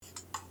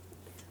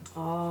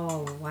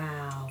Oh,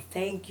 wow.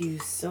 Thank you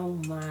so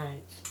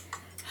much.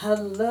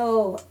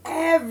 Hello,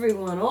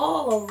 everyone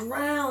all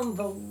around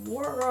the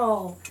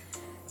world.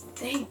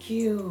 Thank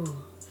you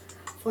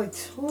for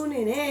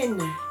tuning in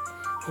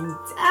and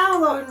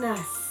downloading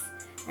us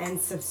and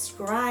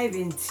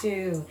subscribing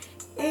to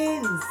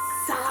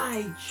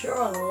Inside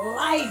Your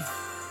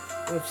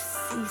Life with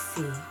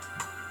Cece.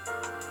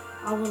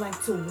 I would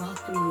like to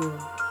welcome you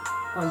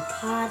on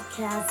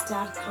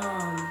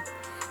podcast.com,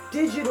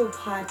 digital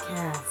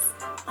podcasts,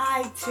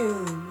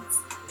 iTunes,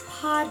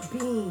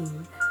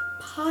 Podbean,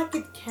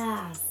 Pocket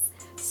Casts,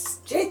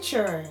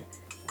 Stitcher,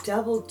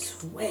 Double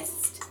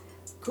Twist,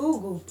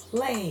 Google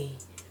Play,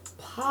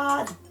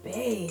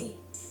 Podbay,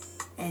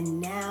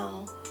 and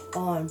now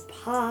on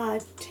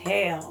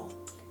Podtail.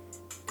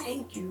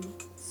 Thank you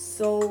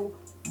so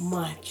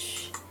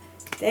much.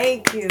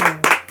 Thank you.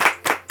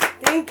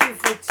 Thank you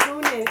for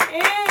tuning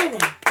in.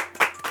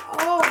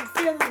 Oh, I'm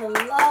feeling the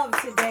love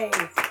today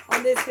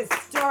on this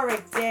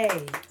historic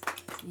day.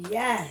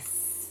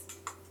 Yes,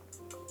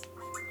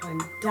 on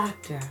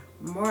Dr.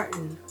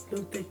 Martin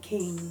Luther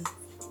King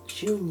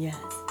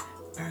Jr.'s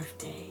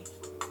birthday.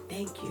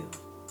 Thank you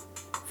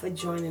for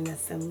joining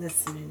us and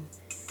listening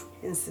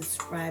and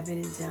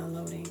subscribing and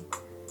downloading.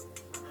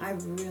 I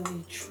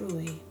really,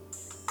 truly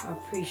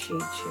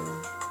appreciate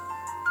you.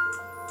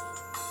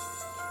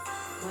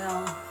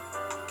 Well,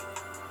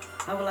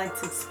 I would like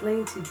to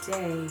explain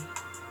today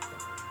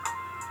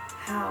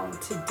how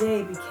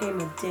today became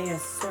a day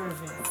of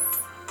service.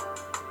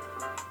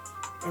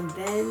 And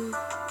then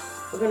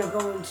we're going to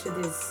go into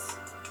this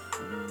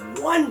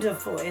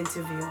wonderful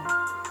interview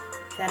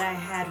that I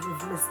had with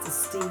Mr.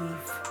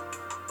 Steve.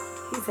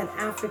 He's an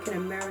African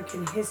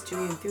American history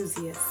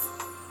enthusiast,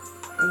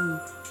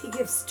 and he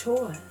gives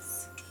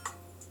tours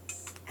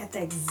at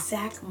the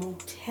exact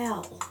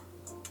motel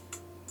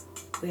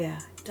where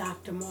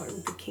Dr. Martin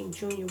Luther King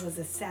Jr. was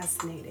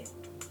assassinated.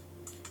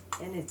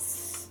 And it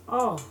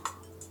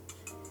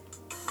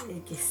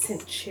just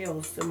sent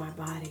chills through my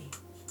body.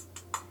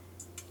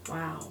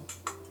 Wow,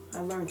 I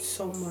learned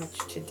so much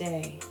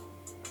today.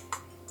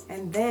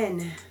 And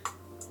then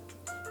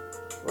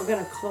we're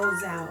going to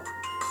close out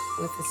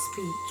with a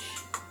speech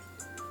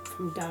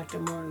from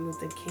Dr. Martin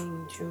Luther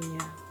King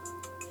Jr.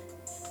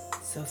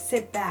 So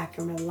sit back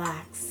and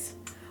relax,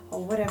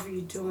 or whatever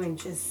you're doing,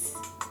 just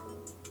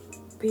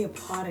be a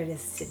part of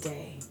this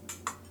today,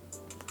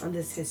 on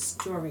this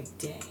historic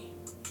day.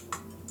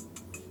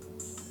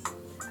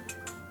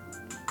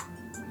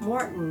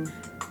 Martin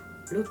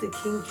Luther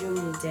King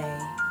Jr. Day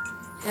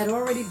had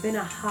already been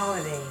a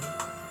holiday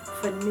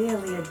for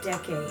nearly a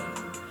decade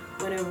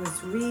when it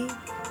was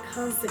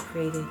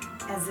reconsecrated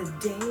as a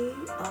day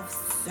of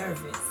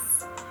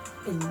service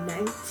in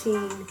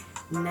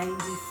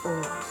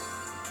 1994.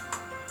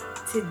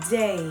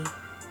 Today,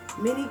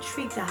 many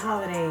treat the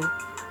holiday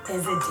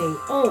as a day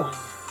on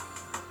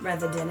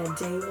rather than a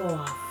day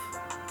off,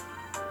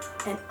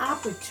 an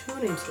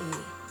opportunity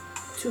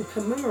to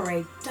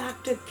commemorate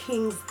Dr.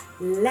 King's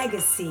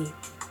legacy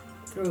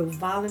through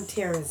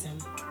volunteerism.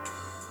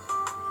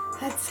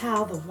 That's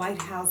how the White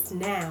House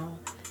now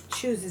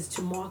chooses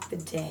to mark the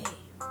day.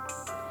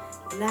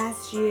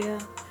 Last year,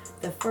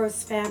 the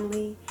First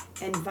Family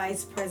and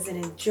Vice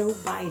President Joe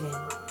Biden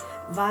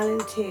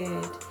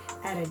volunteered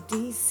at a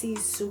D.C.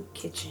 soup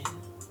kitchen.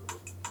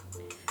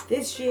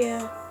 This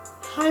year,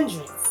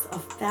 hundreds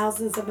of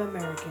thousands of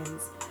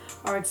Americans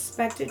are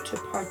expected to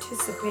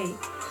participate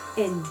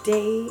in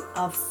Day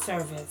of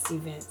Service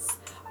events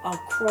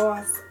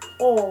across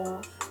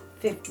all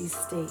 50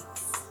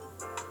 states.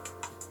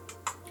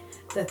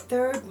 The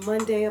third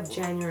Monday of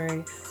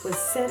January was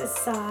set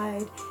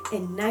aside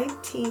in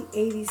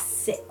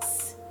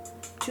 1986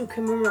 to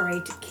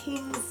commemorate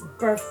King's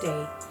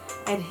birthday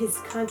and his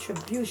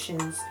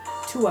contributions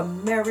to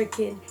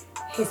American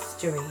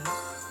history.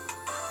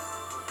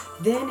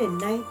 Then in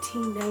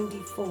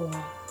 1994,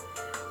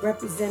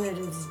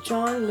 Representatives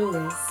John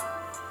Lewis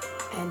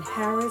and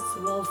Harris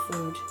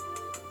Woolford,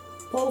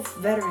 both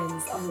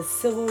veterans of the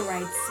Civil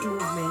Rights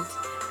Movement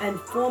and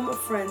former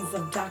friends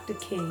of Dr.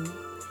 King,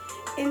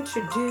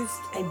 introduced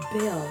a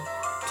bill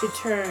to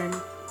turn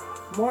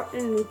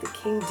Martin Luther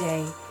King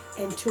Day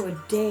into a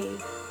day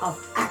of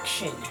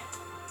action,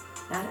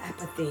 not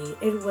apathy.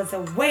 It was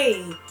a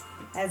way,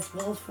 as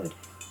Woolford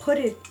put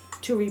it,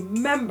 to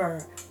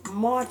remember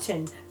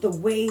Martin the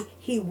way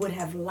he would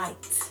have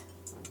liked.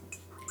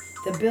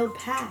 The bill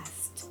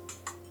passed,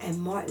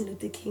 and Martin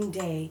Luther King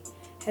Day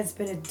has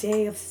been a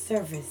day of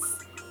service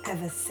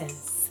ever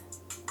since.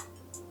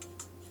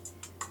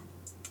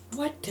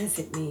 What does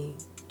it mean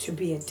to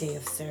be a day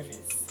of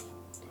service?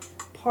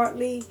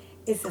 Partly,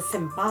 it's a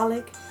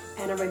symbolic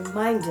and a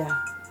reminder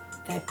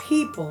that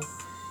people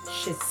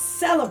should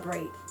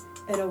celebrate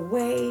in a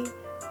way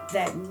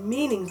that's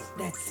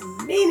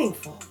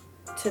meaningful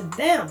to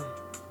them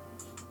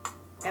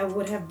and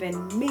would have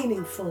been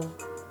meaningful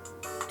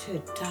to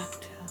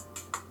Dr.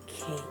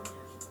 King.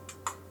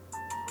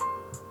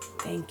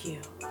 Thank you.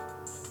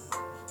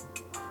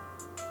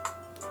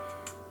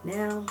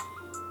 Now,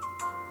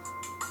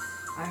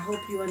 I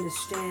hope you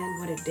understand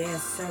what a day of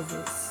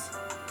service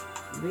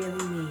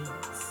really means.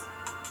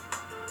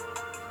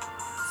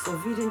 So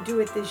if you didn't do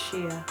it this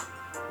year,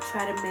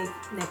 try to make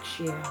next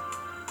year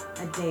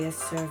a day of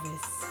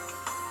service.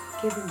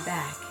 Giving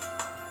back,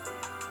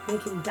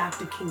 making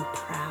Dr. King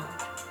proud.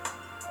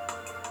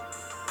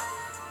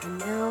 And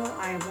now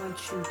I want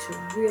you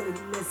to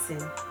really listen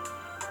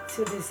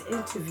to this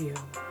interview.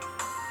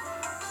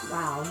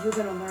 Wow, you're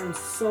going to learn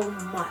so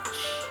much.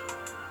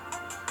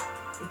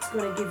 It's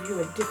going to give you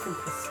a different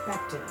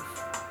perspective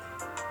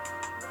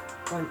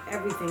on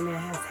everything that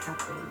has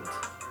happened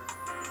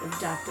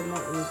with Dr.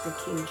 Martin Luther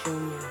King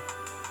Jr.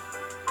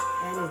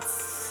 And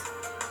it's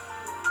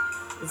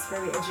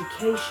very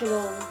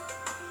educational.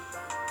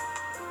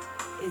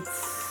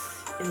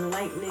 It's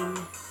enlightening.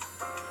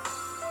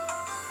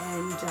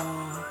 And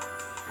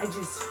I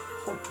just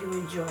hope you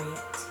enjoy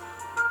it.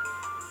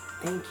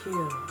 Thank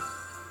you.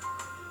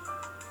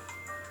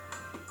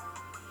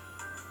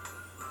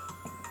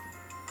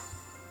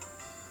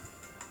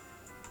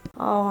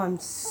 Oh, I'm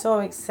so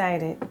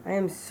excited. I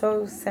am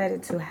so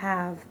excited to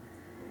have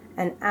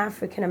an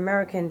African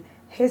American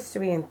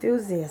history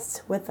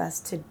enthusiast with us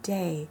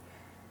today.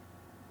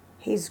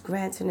 He's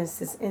granting us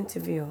this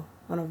interview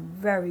on a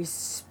very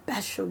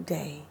special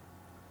day.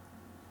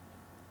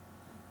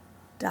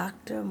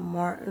 Dr.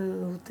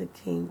 Martin Luther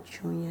King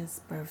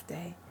Jr.'s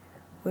birthday.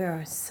 We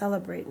are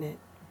celebrating it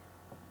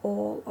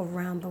all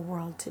around the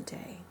world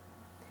today.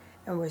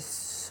 And we're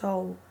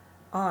so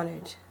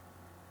honored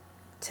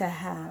to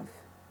have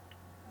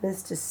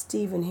Mr.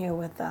 Stephen here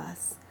with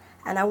us.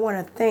 And I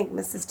want to thank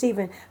Mr.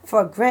 Stephen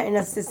for granting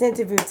us this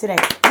interview today.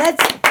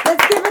 Let's give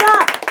it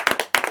up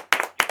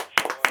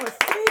for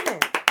Stephen.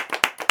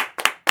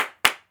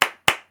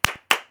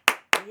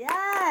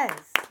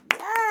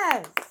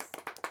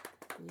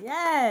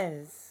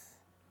 Yes.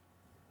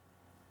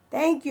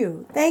 Thank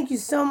you. Thank you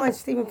so much,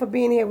 Stephen, for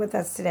being here with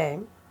us today.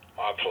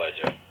 My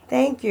pleasure.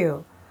 Thank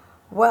you.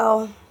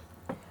 Well,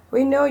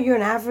 we know you're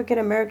an African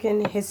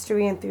American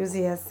history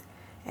enthusiast,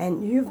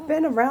 and you've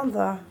been around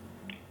the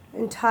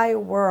entire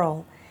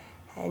world,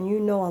 and you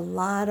know a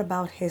lot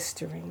about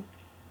history.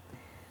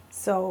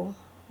 So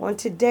on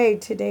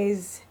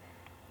today's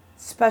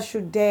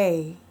special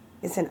day,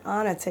 it's an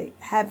honor to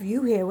have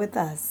you here with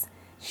us,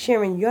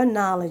 sharing your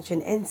knowledge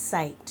and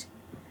insight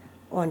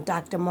on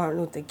Dr.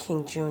 Martin Luther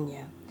King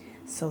Jr.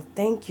 So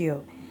thank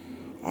you.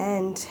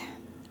 And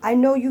I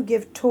know you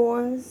give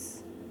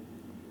tours,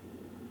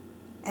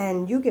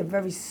 and you give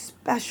very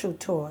special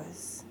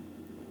tours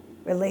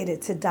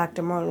related to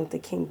Dr. Martin Luther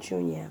King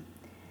Jr.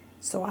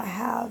 So I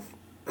have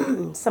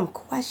some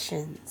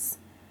questions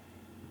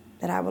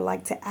that I would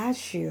like to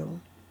ask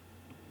you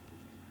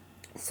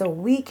so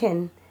we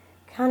can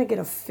kind of get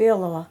a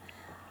feel or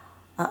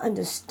an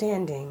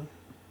understanding,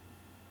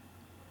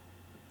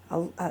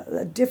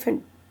 a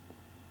different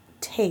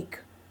take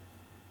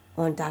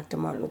on Dr.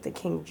 Martin Luther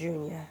King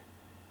Jr.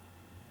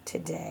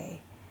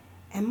 today.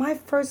 And my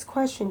first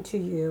question to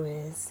you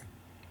is,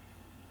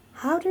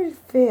 how did it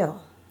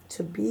feel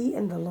to be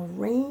in the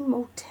Lorraine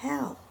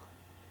Motel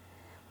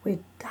where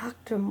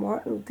Dr.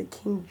 Martin Luther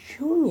King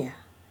Jr.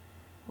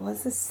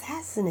 was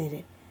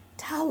assassinated?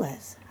 Tell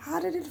us, how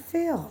did it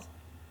feel?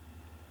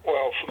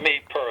 Well, for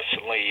me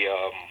personally,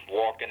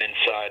 walking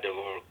inside the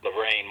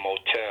Lorraine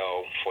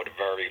Motel for the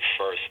very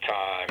first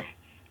time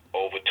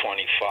over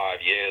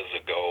 25 years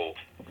ago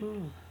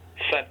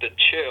sent a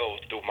chill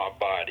through my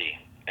body.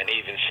 And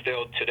even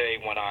still today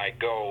when I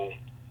go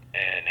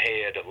and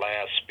hear the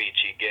last speech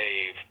he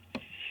gave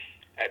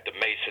at the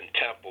Mason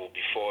Temple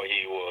before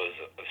he was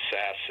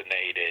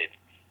assassinated,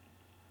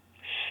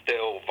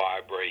 still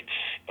vibrates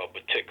a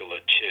particular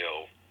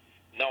chill,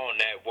 knowing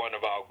that one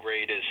of our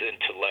greatest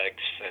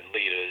intellects and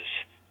leaders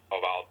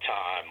of our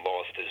time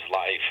lost his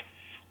life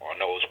on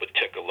those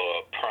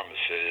particular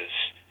premises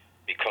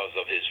because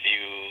of his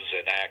views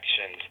and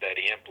actions that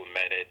he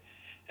implemented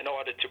in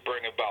order to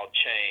bring about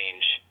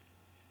change,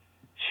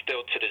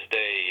 still to this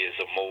day is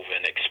a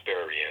moving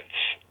experience.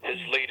 His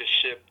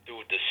leadership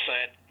through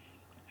dissent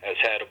has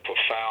had a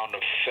profound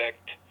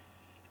effect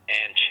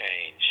and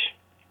change.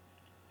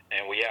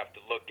 And we have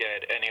to look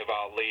at any of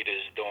our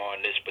leaders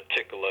during this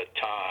particular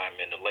time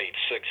in the late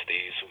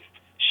 60s who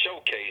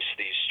showcased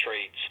these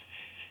traits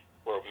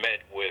were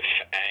met with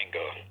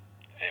anger.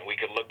 And we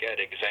could look at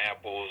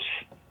examples,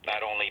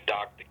 not only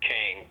Dr.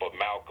 King, but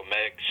Malcolm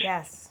X,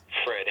 Yes.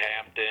 Fred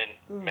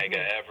Hampton,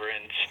 Medgar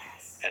Evers,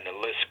 and the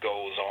list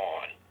goes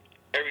on.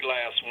 Every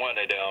last one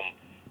of them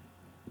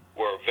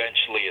were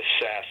eventually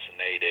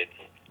assassinated.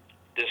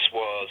 This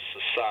was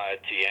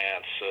society's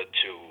answer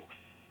to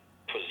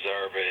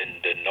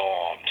preserving the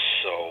norms.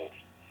 So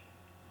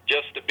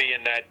just to be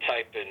in that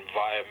type of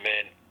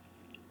environment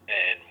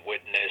and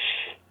witness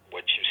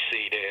what you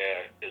see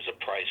there is a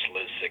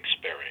priceless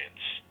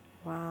experience.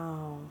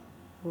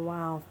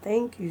 Wow.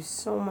 Thank you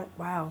so much.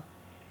 Wow.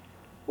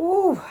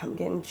 Ooh, I'm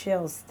getting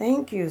chills.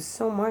 Thank you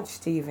so much,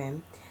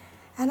 Stephen.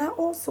 And I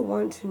also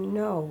want to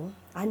know,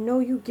 I know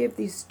you give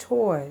these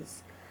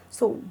tours.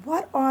 So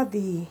what are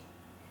the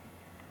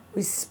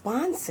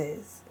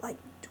responses? Like,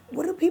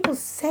 what do people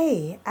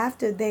say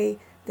after they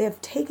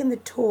have taken the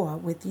tour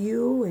with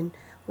you and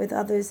with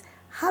others?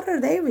 How do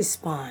they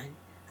respond?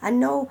 I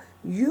know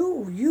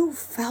you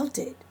felt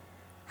it.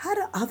 How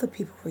do other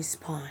people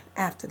respond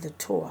after the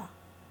tour?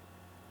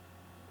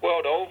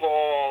 Well, the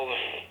overall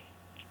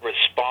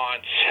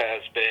response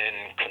has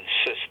been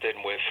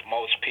consistent with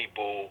most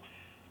people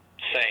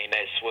saying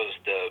this was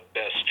the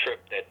best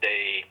trip that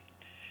they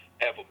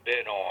ever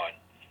been on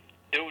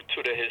due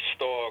to the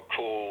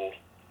historical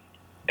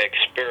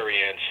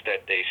experience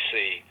that they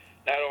see.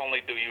 Not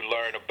only do you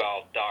learn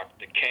about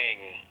Dr.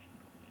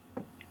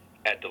 King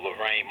at the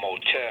Lorraine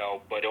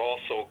Motel, but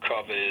also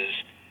covers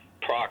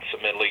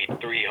approximately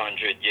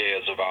 300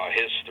 years of our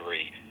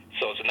history.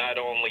 So it's not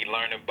only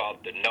learning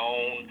about the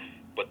known,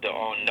 but the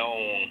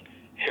unknown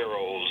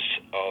heroes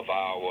of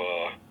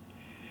our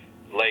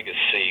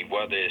legacy,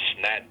 whether it's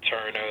Nat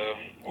Turner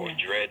or Yes.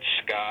 Dred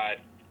Scott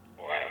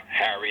or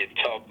Harriet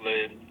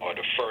Tubman or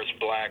the 1st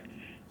Black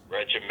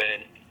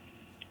Regiment,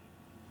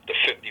 the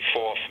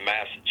 54th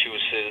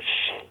Massachusetts,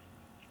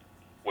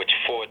 which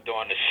fought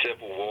during the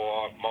Civil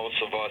War. Most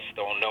of us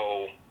don't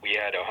know we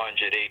had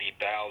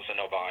 180,000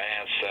 of our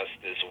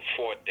ancestors who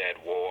fought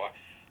that war.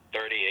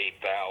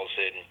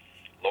 38,000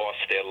 lost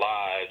their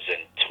lives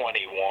and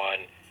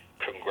 21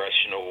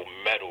 Congressional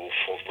Medal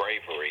for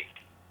bravery.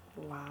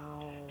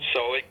 Wow.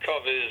 So it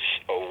covers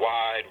a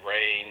wide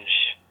range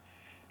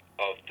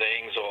of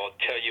things, or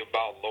tell you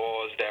about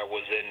laws that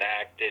was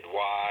enacted,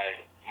 why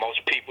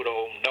most people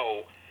don't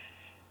know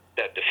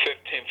that the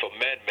 15th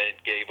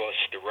Amendment gave us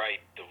the right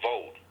to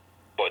vote,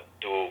 but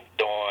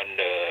during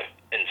the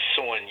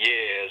ensuing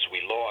years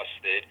we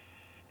lost it,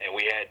 and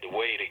we had to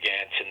wait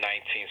again to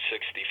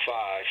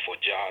 1965 for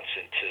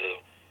Johnson to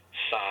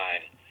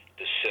sign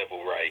the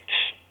civil rights.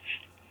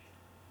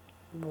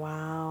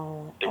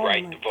 Wow. The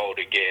right to vote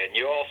again.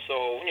 You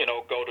also,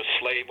 go to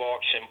slave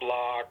auction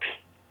block,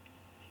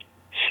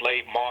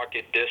 slave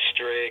market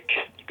district,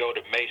 go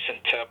to Mason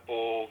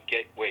Temple,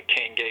 where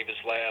King gave his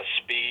last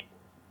speech,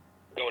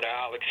 go to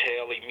Alex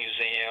Haley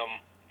Museum.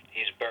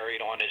 He's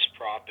buried on his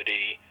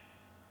property.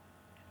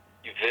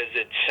 You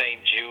visit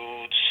St.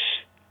 Jude's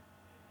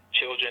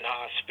Children's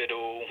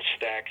Hospital,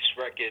 Stax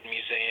Record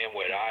Museum,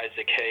 where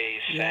Isaac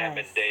Hayes, Sam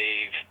and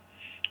Dave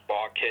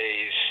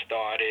Barkays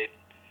started.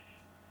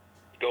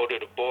 Go to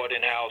the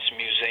Boarding House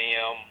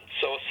Museum.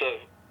 So it's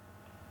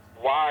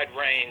a wide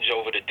range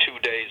over the 2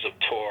 days of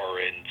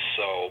touring.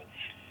 So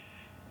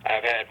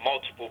I've had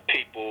multiple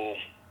people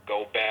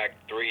go back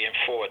 3 and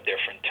 4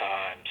 different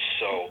times.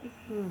 So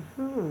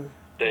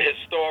the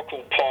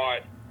historical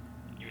part,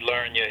 you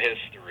learn your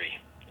history.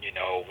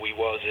 We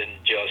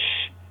wasn't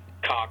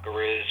just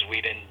conquerors.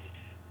 We didn't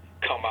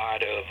come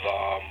out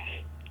of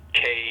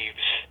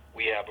caves.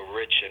 We have a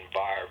rich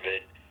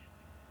environment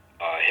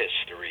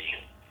history.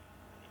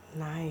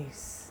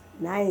 Nice.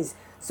 Nice.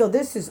 So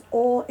this is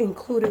all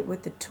included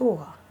with the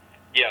tour.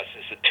 Yes,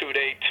 it's a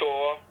 2-day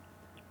tour.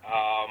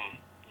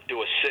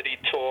 Do a city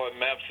tour in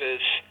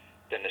Memphis.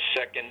 Then the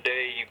second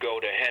day you go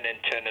to Hennon,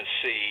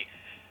 Tennessee,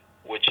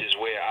 which is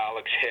where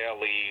Alex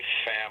Haley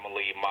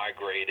family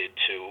migrated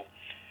to.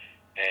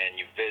 And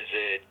you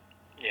visit,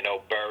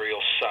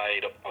 burial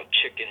site of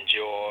Chicken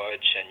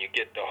George, and you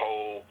get the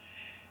whole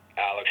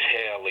Alex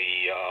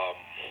Haley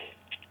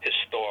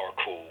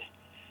historical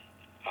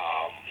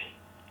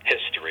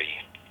history.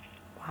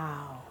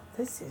 Wow.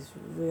 This is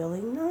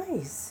really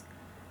nice.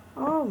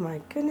 Oh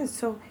my goodness.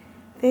 So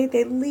they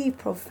leave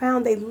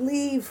profound. They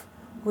leave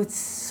with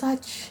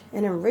such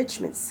an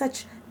enrichment,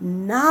 such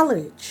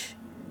knowledge.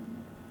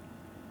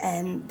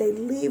 And they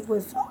leave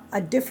with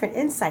a different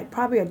insight,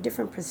 probably a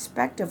different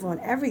perspective on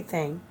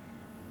everything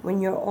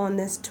when you're on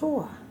this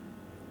tour.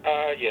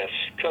 Yes,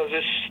 because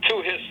it's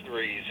two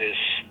histories. It's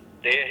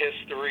their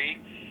history,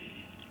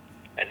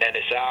 and then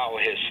it's our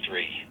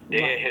history.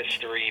 Their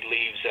history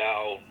leaves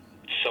out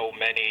so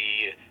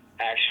many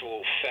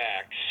actual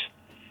facts,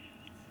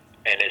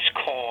 and it's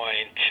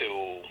coined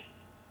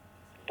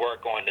to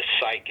work on the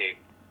psychic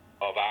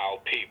of our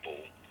people.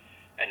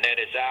 And then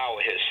it's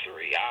our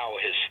history, our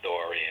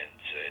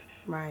historians,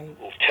 and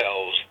who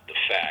tells the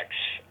facts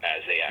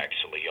as they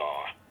actually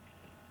are.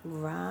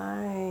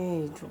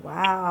 Right.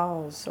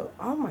 Wow. So,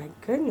 oh my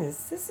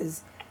goodness, this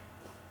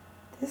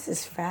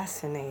is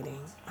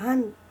fascinating.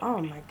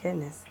 Oh my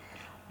goodness.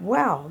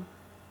 Well,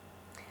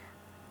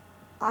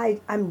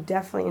 I'm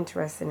definitely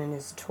interested in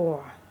this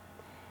tour.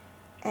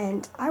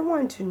 And I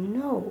want to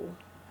know,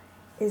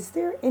 is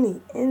there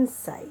any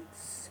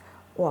insights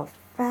or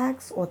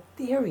facts or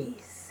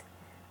theories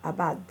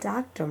about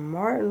Dr.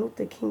 Martin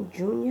Luther King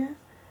Jr.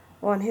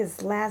 on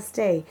his last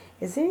day?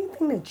 Is there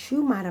anything that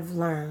you might have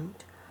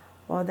learned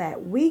or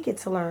that we get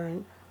to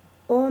learn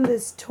on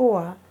this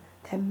tour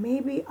that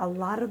maybe a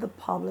lot of the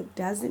public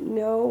doesn't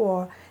know,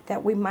 or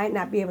that we might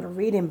not be able to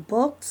read in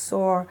books,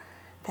 or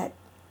that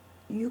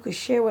you could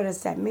share with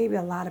us that maybe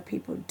a lot of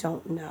people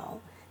don't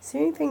know? Is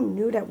there anything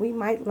new that we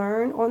might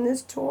learn on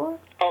this tour?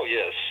 Oh,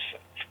 yes.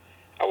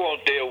 I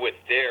won't deal with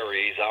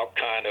theories. I'll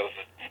kind of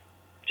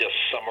just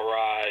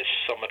summarize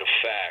some of the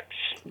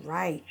facts.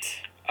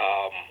 Right.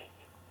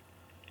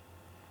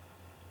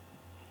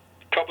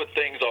 of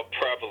things are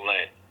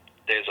prevalent.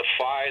 There's a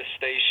fire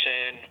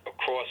station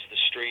across the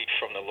street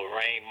from the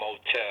Lorraine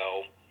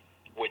Motel,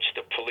 which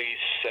the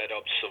police set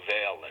up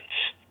surveillance.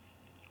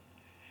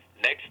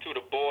 Next to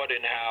the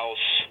boarding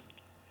house,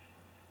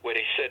 where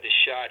they said the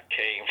shot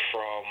came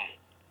from,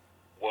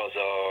 was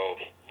a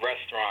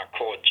restaurant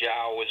called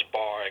Jowers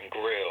Bar and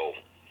Grill.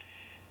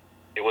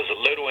 It was a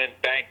little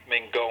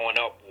embankment going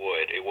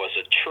upward. It was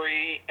a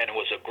tree and it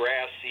was a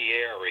grassy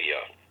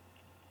area.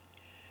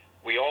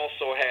 We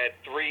also had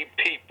 3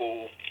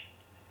 people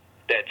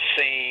that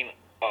seen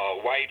a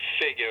white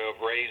figure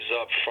raise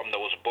up from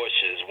those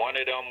bushes. One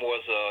of them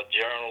was a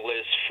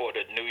journalist for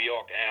the New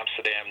York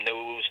Amsterdam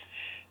News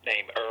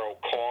named Earl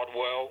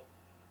Caldwell.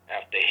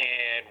 After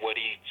hearing what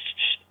he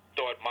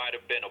thought might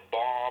have been a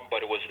bomb,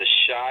 but it was the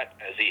shot,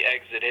 as he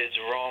exited his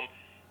room,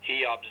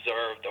 he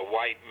observed a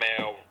white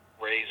male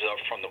raise up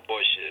from the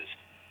bushes.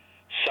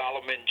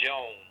 Solomon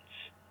Jones,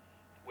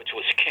 which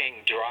was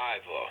King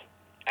Driver,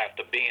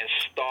 after being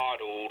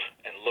startled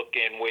and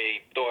looking where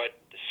he thought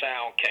the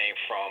sound came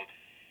from,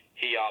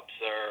 he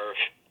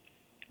observed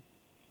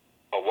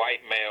a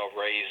white male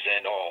raise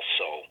in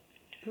also.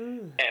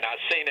 And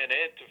I seen in an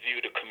interview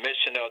the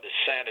commissioner of the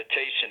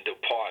sanitation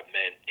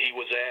department. He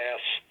was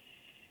asked,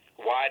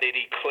 why did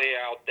he clear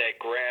out that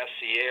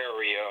grassy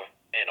area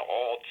and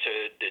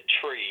alter the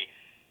tree?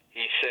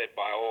 He said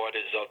by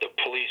orders of the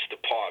police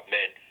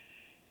department,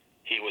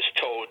 he was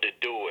told to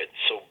do it.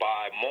 So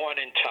by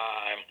morning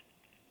time,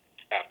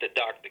 after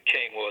Dr.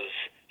 King was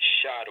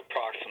shot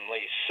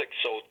approximately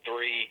 6:03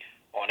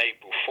 on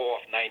April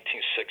 4th,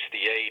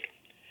 1968,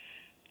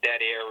 that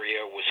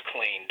area was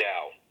cleaned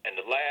out. And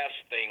the last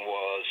thing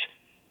was,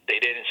 they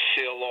didn't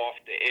seal off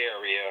the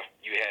area.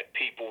 You had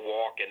people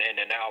walking in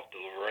and out the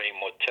Lorraine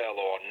Motel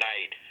all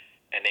night,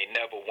 and they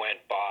never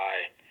went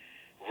by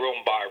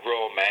room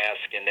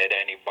asking that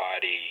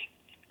anybody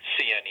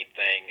see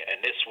anything.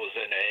 And this was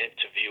in an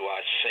interview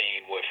I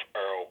seen with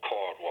Earl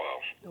Caldwell.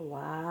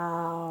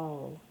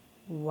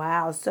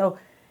 Wow. So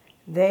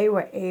they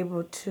were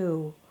able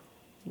to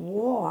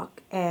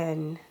walk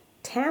and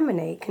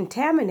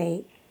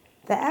contaminate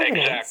the evidence.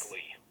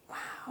 Exactly.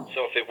 Wow.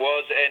 So if it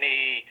was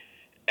any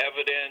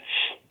evidence,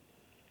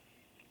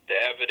 the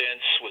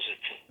evidence was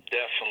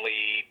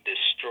definitely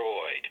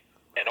destroyed.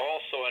 And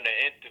also in an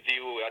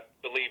interview, I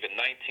believe in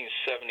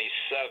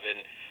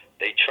 1977,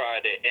 they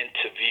tried to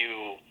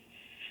interview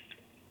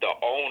the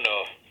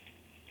owner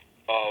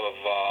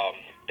of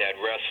that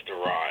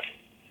restaurant.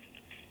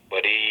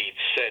 But he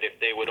said if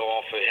they would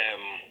offer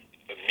him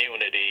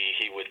immunity,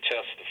 he would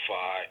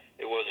testify.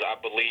 It was, I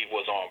believe,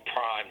 was on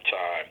prime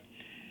time.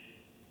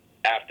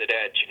 After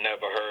that, you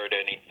never heard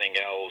anything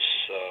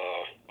else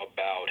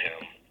about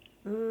him.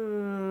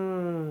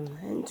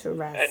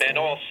 Interesting. And then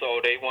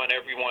also, they want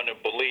everyone to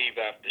believe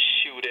after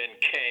shooting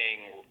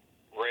King,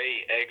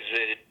 Ray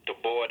exited the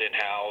boarding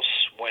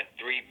house, went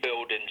 3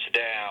 buildings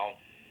down,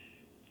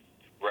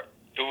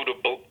 threw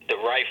the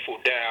rifle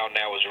down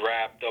that was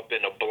wrapped up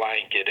in a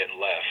blanket and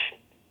left.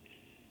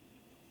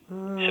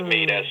 To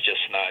me, that's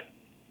just not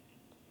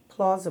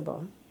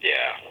plausible.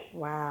 Yeah.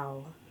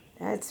 Wow.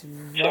 That's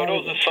very So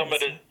those are some of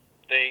the interesting.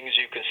 things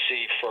you can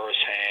see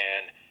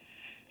firsthand,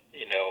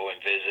 and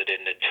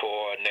visiting the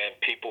tour, and then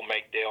people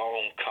make their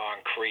own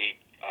concrete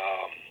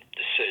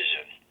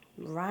decision.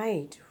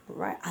 Right.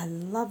 I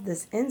love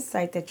this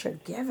insight that you're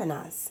giving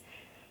us.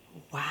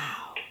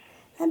 Wow.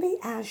 Let me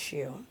ask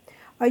you,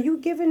 are you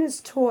giving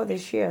this tour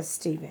this year,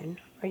 Stephen?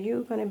 Are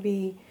you going to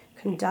be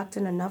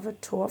conducting another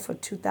tour for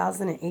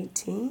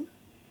 2018?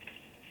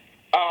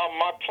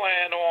 I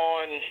plan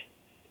on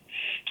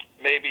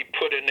maybe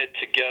putting it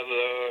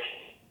together,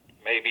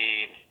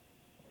 maybe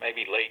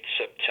late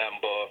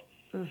September.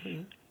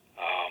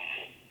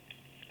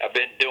 I've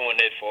been doing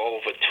it for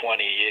over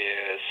 20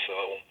 years,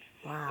 so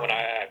Wow. when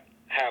I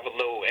have a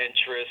little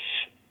interest,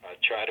 I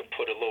try to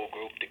put a little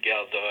group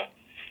together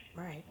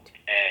Right.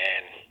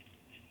 and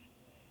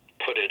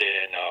put it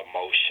in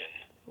motion.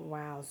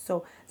 Wow.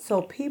 So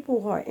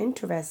people who are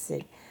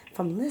interested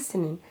from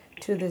listening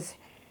to this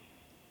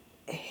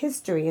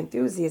history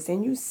enthusiast,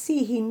 and you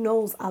see he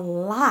knows a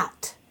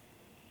lot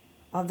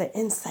of the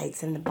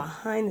insights and the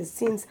behind the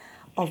scenes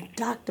of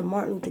Dr.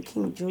 Martin Luther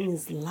King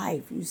Jr.'s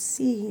life. You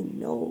see he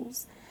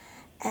knows.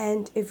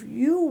 And if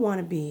you want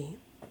to be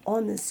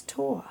on this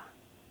tour,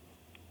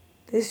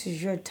 this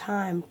is your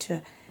time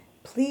to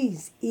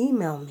please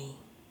email me.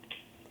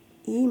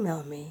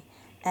 Email me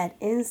at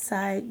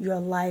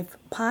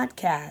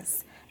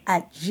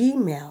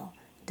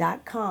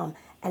insideyourlifepodcast@gmail.com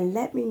and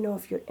let me know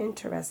if you're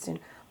interested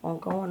on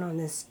going on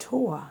this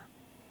tour.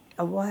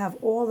 And we'll have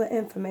all the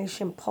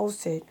information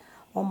posted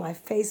on my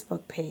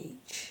Facebook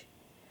page.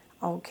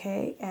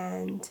 Okay,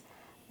 and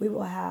we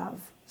will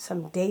have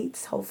some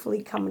dates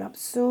hopefully coming up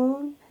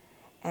soon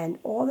and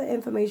all the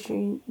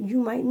information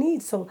you might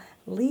need. So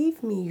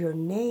leave me your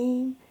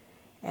name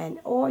and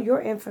all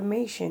your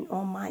information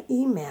on my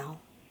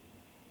email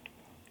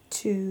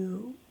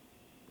to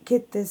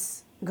get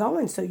this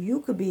going so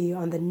you could be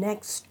on the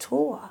next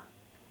tour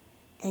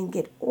and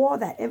get all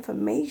that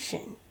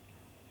information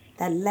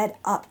that led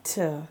up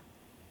to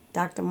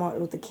Dr.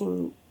 Martin Luther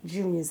King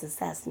Jr.'s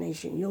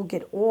assassination. You'll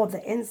get all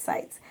the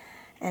insights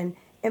and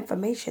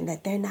information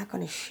that they're not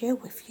going to share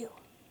with you.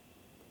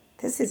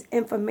 This is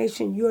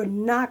information you're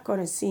not going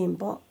to see in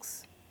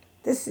books.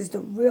 This is the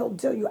real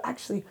deal. You're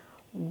actually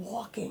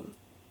walking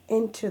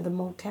into the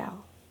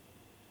motel.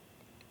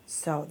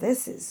 So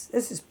this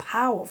is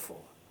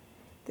powerful.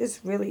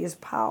 This really is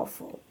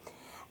powerful.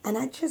 And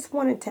I just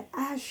wanted to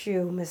ask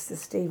you, Mr.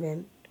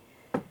 Stephen,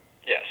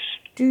 Yes.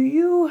 do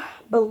you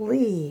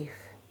believe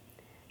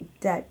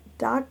that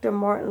Dr.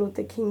 Martin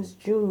Luther King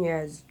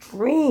Jr.'s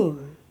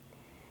dream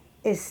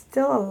is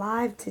still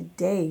alive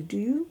today? Do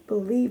you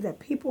believe that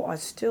people are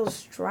still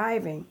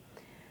striving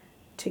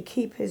to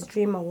keep his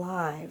dream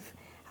alive?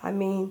 I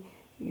mean,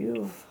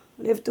 you've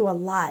lived through a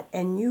lot,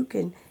 and you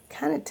can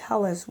kind of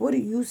tell us, what do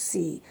you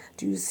see?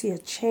 Do you see a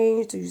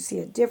change? Do you see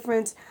a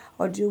difference?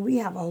 Or do we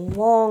have a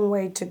long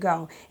way to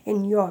go,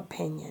 in your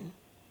opinion?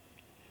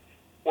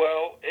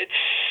 Well,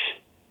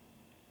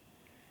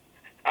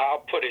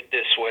 I'll put it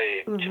this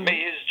way. To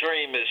me, his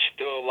dream is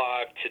still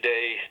alive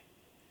today.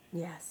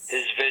 Yes.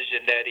 His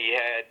vision that he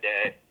had,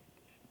 that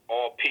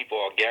all people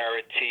are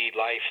guaranteed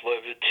life,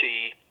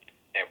 liberty,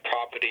 and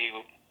property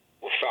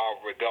without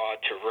regard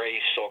to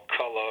race or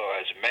color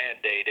as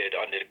mandated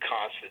under the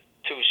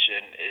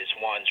Constitution is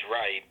one's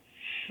right.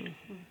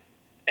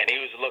 And he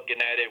was looking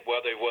at it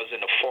whether it was in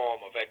the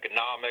form of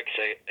economics,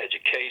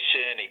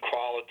 education,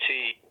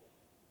 equality,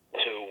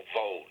 to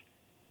vote.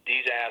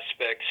 These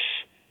aspects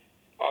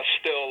are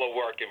still a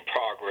work in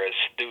progress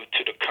due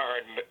to the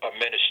current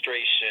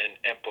administration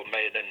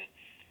implementing,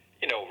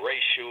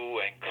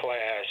 racial and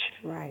class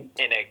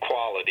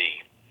inequality.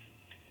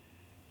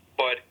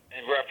 But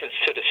in reference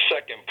to the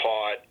second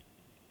part,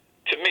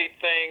 to me,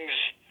 things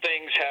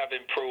have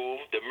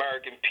improved. The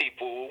American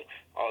people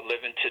are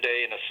living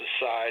today in a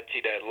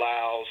society that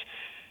allows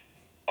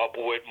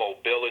upward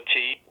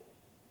mobility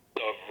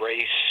of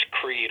race,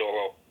 creed,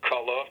 or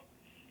color.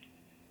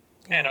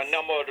 And a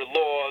number of the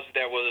laws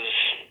that was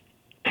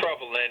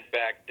prevalent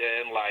back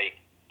then, like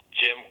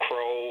Jim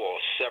Crow or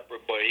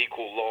separate but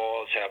equal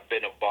laws, have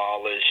been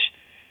abolished.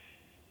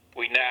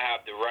 We now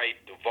have the right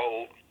to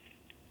vote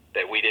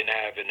that we didn't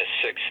have in the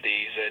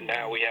 60s, and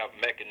now we have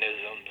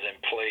mechanisms in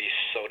place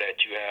so that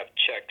you have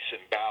checks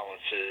and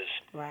balances,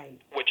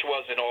 which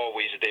wasn't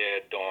always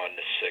there during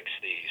the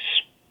 60s.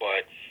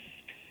 But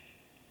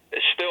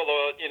it's still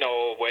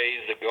a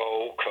ways to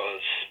go,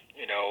 because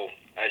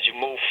as you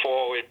move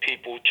forward,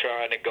 people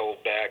trying to go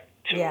back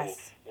to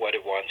what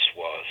it once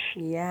was.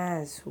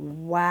 Yes.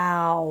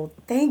 Wow.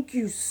 Thank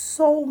you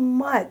so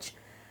much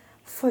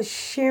for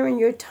sharing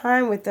your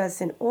time with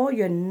us and all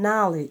your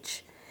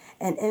knowledge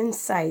and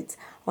insights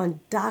on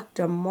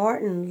Dr.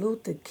 Martin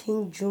Luther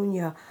King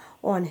Jr.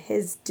 on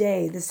his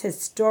day, this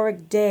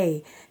historic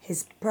day,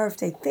 his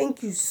birthday.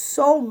 Thank you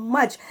so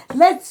much.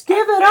 Let's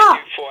give it up.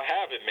 Thank you for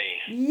having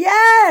me.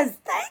 Yes,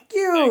 thank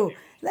you.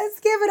 Let's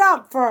give it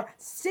up for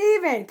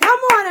Stephen. Come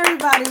on,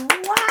 everybody.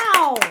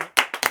 Wow.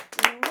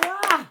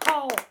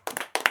 Wow.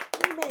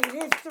 We made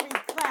history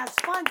class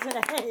fun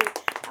today.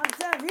 I'm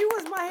telling you, if he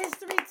was my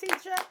history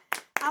teacher,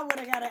 I would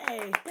have got an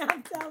A.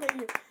 I'm telling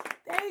you.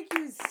 Thank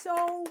you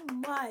so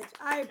much.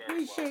 I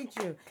appreciate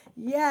you.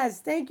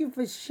 Yes, thank you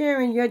for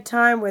sharing your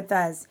time with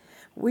us.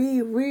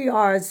 We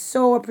are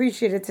so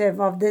appreciative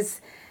of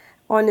this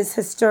on this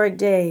historic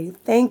day.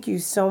 Thank you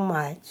so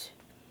much.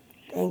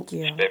 Thank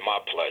you. It's been my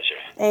pleasure.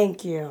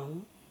 Thank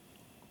you.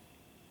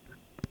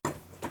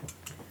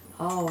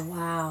 Oh,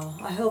 wow.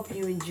 I hope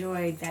you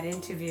enjoyed that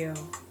interview.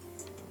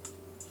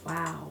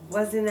 Wow.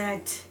 Wasn't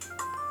that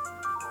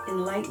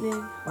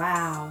enlightening?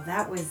 Wow.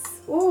 That was,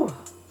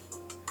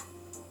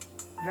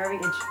 very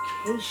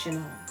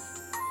educational.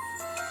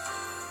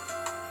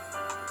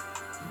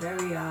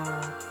 Very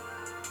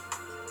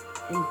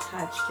in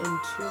touch and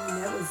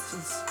tune. That was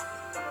just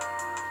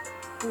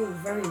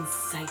very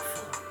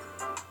insightful.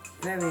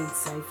 Very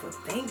insightful.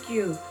 Thank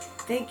you.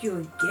 Thank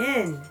you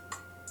again,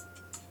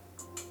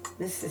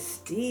 Mr.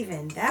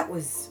 Stephen. That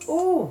was,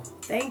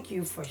 thank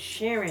you for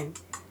sharing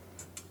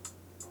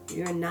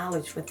your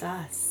knowledge with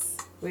us.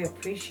 We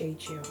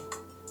appreciate you.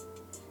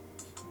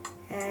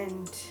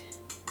 And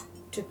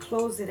to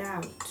close it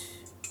out,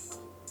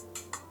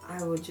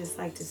 I would just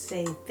like to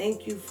say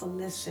thank you for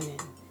listening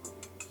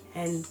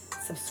and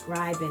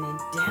subscribing and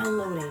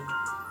downloading.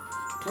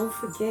 Don't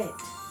forget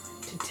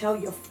to tell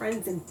your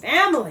friends and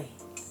family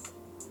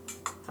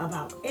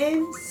about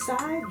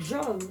Inside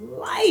Your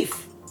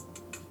Life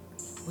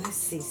with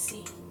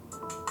CC.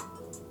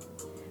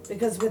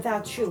 Because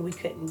without you, we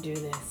couldn't do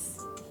this.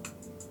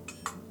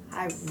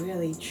 I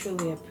really,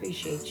 truly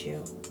appreciate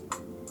you.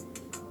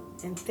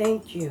 And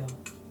thank you,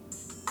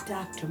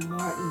 Dr.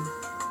 Martin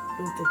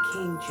Luther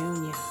King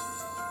Jr.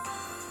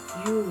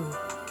 You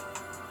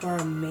were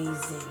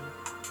amazing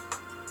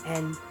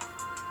and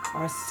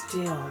are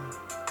still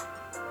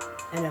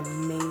an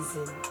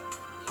amazing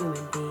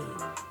human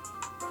being.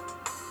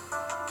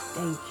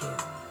 Thank you.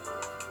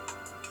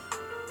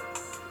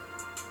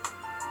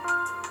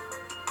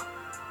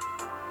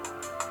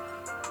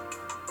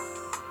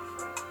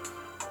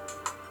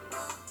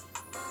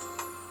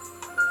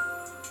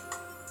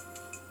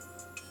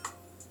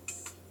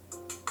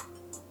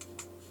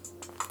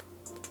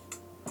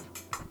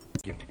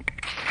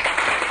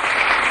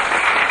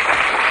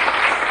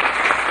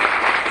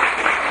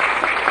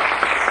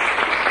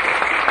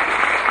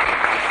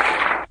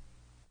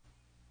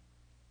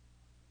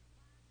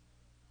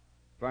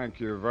 thank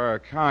you very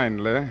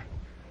kindly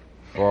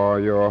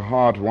for your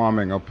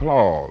heartwarming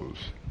applause.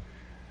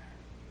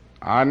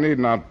 I need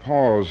not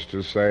pause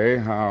to say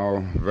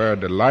how very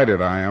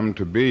delighted I am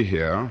to be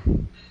here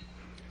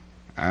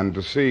and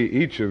to see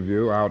each of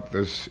you out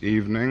this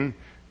evening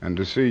and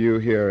to see you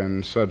here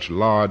in such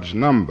large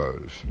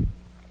numbers.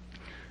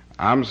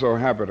 I'm so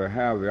happy to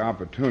have the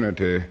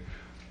opportunity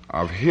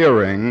of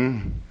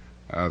hearing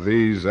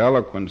these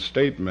eloquent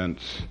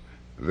statements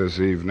this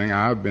evening.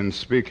 I've been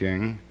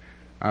speaking.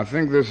 I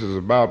think this is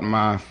about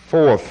my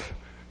fourth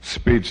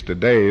speech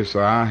today,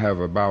 so I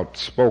have about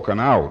spoken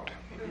out.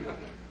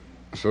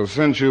 So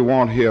since you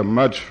won't hear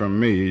much from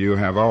me, you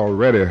have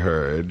already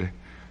heard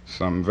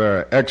some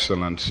very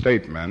excellent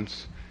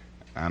statements,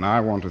 and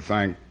I want to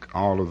thank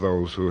all of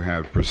those who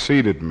have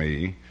preceded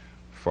me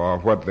for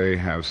what they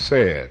have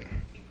said.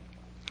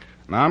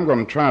 Now, I'm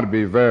going to try to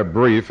be very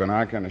brief, and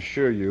I can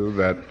assure you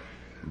that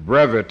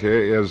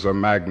brevity is a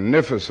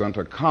magnificent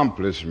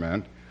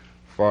accomplishment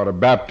for the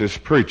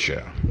Baptist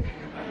preacher.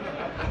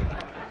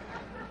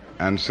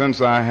 And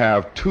since I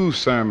have two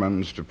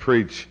sermons to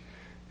preach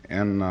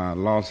in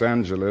Los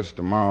Angeles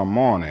tomorrow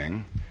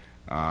morning,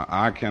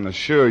 I can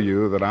assure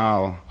you that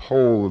I'll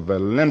hold the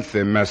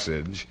lengthy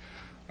message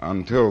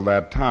until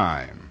that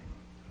time.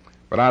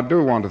 But I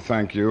do want to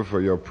thank you for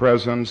your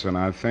presence, and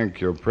I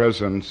think your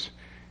presence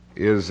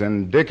is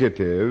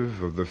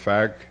indicative of the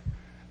fact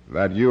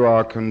that you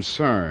are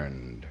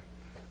concerned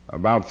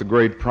about the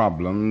great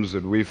problems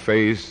that we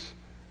face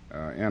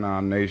in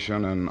our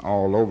nation and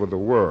all over the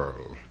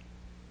world.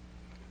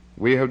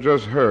 We have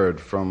just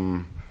heard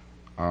from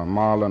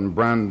Marlon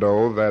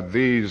Brando that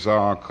these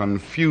are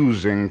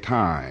confusing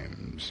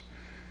times,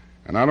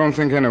 and I don't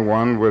think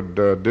anyone would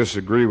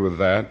disagree with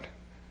that.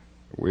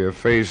 We are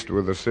faced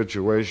with a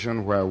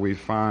situation where we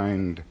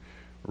find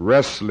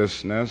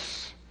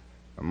restlessness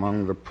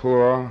among the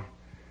poor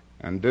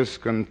and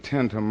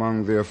discontent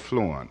among the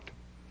affluent.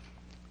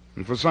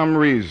 And for some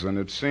reason,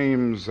 it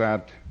seems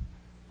that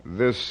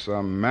this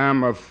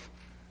mammoth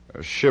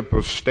ship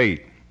of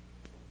state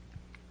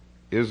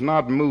is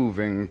not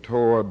moving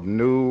toward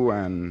new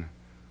and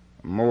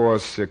more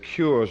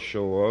secure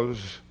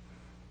shores,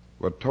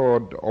 but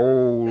toward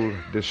old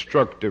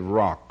destructive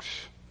rocks.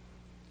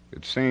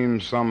 It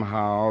seems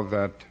somehow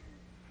that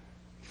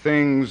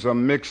things are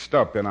mixed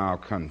up in our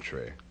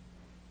country.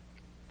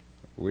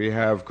 We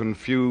have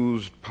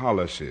confused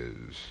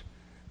policies,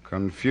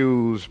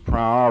 confused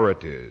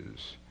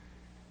priorities,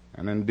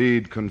 and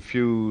indeed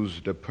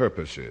confused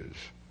purposes.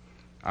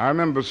 I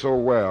remember so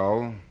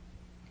well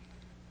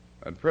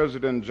that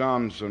President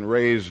Johnson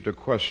raised a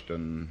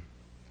question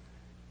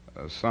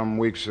some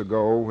weeks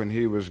ago when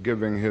he was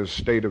giving his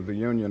State of the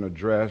Union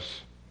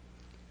address.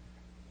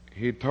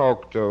 He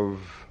talked of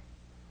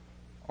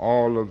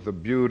all of the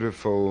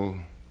beautiful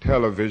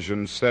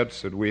television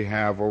sets that we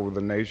have over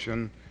the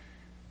nation.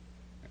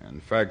 In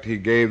fact, he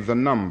gave the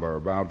number,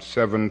 about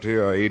 70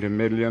 or 80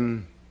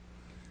 million.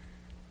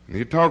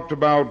 He talked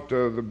about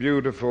the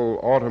beautiful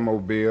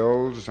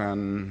automobiles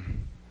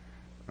and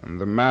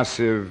the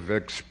massive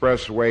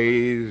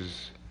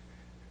expressways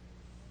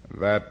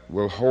that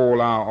will hold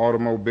our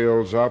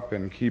automobiles up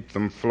and keep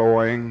them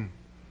flowing.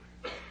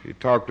 He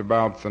talked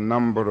about the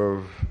number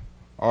of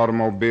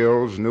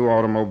automobiles, new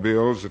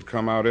automobiles that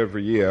come out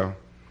every year.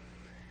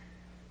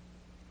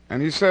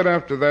 And he said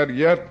after that,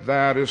 yet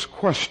that is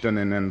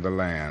questioning in the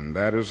land.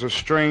 That is a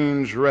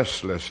strange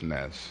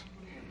restlessness.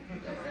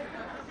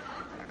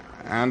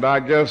 And I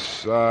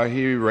guess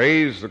he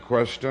raised the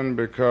question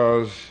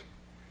because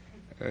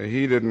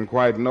he didn't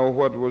quite know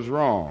what was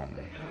wrong.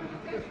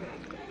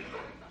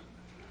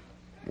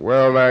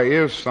 Well, there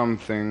is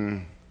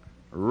something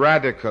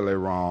radically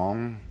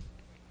wrong,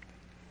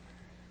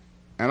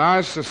 and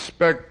I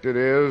suspect it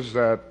is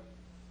that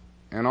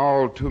in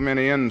all too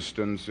many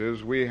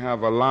instances we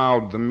have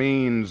allowed the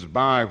means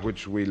by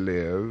which we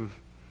live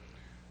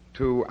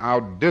to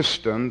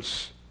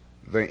outdistance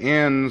the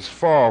ends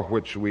for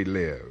which we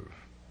live.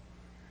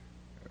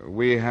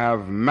 We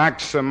have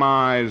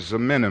maximized the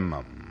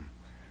minimum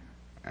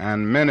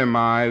and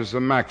minimize the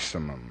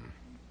maximum.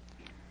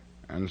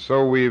 And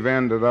so we've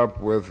ended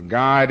up with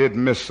guided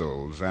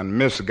missiles and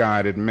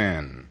misguided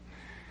men.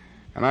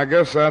 And I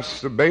guess that's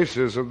the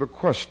basis of the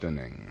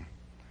questioning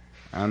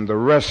and the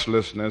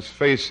restlessness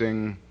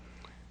facing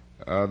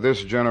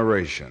this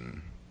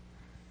generation.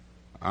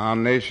 Our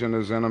nation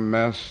is in a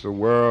mess. The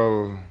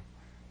world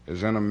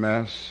is in a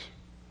mess.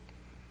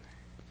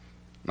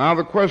 Now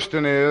the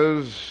question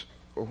is,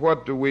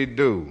 what do we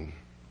do?